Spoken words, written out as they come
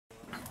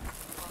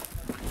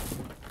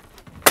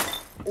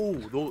Oh,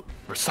 those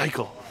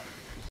recycle.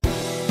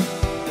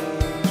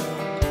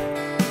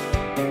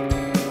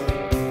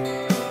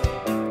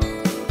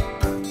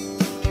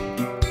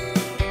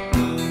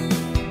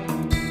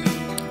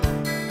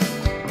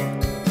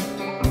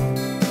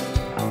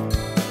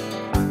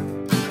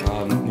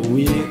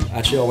 We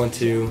actually all went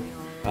to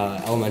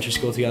elementary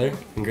school together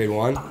in grade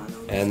 1,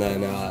 and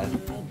then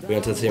we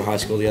went to the same high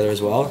school together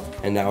as well,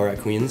 and now we're at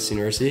Queen's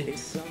University.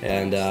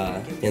 And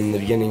in the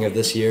beginning of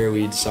this year,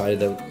 we decided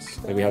that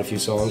we had a few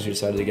songs, we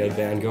decided to get a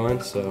band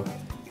going. So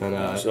when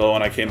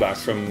I came back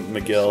from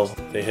McGill,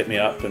 they hit me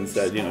up and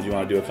said, you know, do you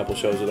want to do a couple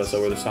shows with us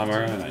over the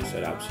summer? And I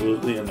said,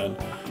 absolutely. And then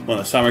when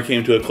the summer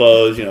came to a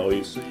close, you know,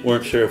 we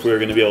weren't sure if we were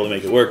going to be able to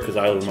make it work because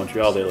I live in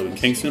Montreal, they live in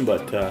Kingston,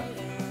 but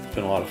it's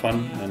been a lot of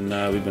fun, and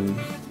we've been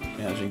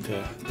managing to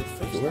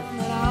make it work.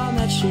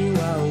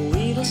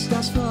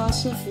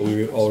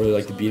 We all really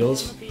like the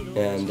Beatles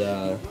and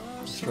the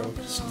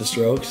Strokes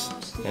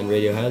and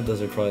Radiohead.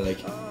 Those are probably like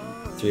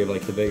 3 of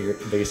like the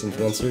biggest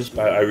influencers.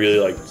 I really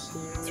like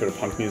sort of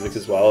punk music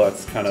as well.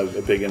 That's kind of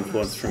a big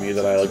influence for me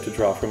that I like to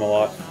draw from a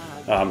lot.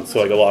 So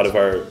like a lot of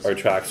our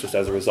tracks, just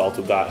as a result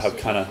of that, have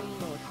kind of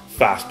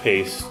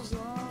fast-paced,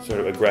 sort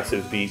of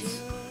aggressive beats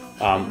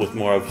with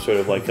more of sort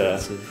of like a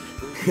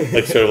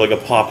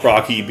pop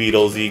rocky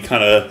Beatlesy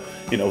kind of,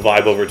 you know,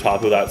 vibe over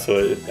top of that. So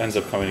it ends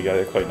up coming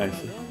together quite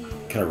nicely.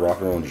 Kind of rock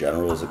and roll in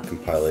general is a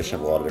compilation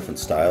of a lot of different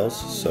styles.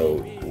 So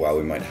while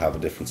we might have a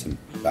difference in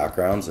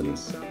backgrounds, and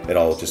it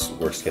all just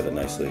works together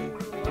nicely.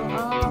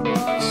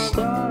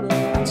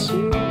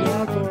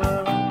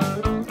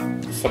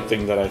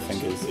 Something that I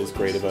think is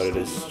great about it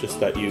is just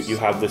that you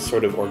have this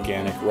sort of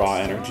organic, raw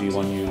energy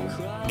when you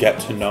get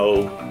to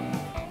know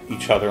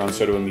each other on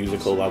sort of a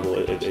musical level.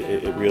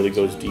 It really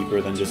goes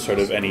deeper than just sort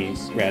of any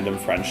random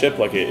friendship.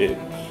 Like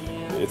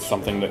it's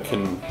something that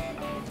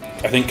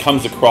I think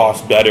comes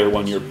across better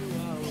when you're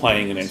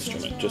playing an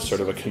instrument, just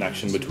sort of a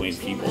connection between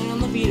people.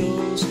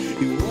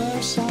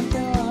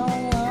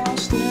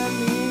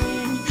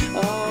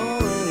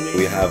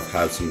 We have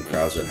had some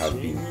crowds that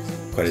have been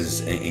quite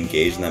as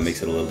engaged, and that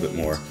makes it a little bit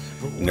more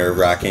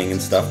nerve-wracking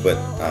and stuff, but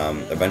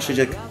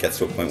eventually it gets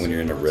to a point when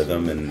you're in a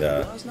rhythm and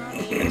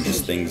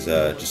just things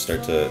just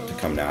start to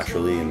come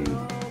naturally, and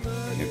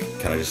you know,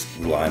 kind of just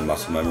rely on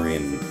muscle memory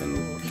and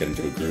get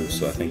into a groove.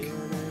 So I think,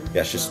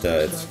 yeah, it's just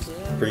it's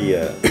pretty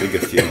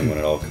good feeling when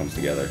it all comes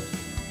together.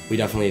 We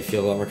definitely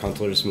feel a lot more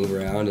comfortable to just move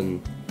around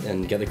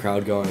and get the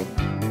crowd going.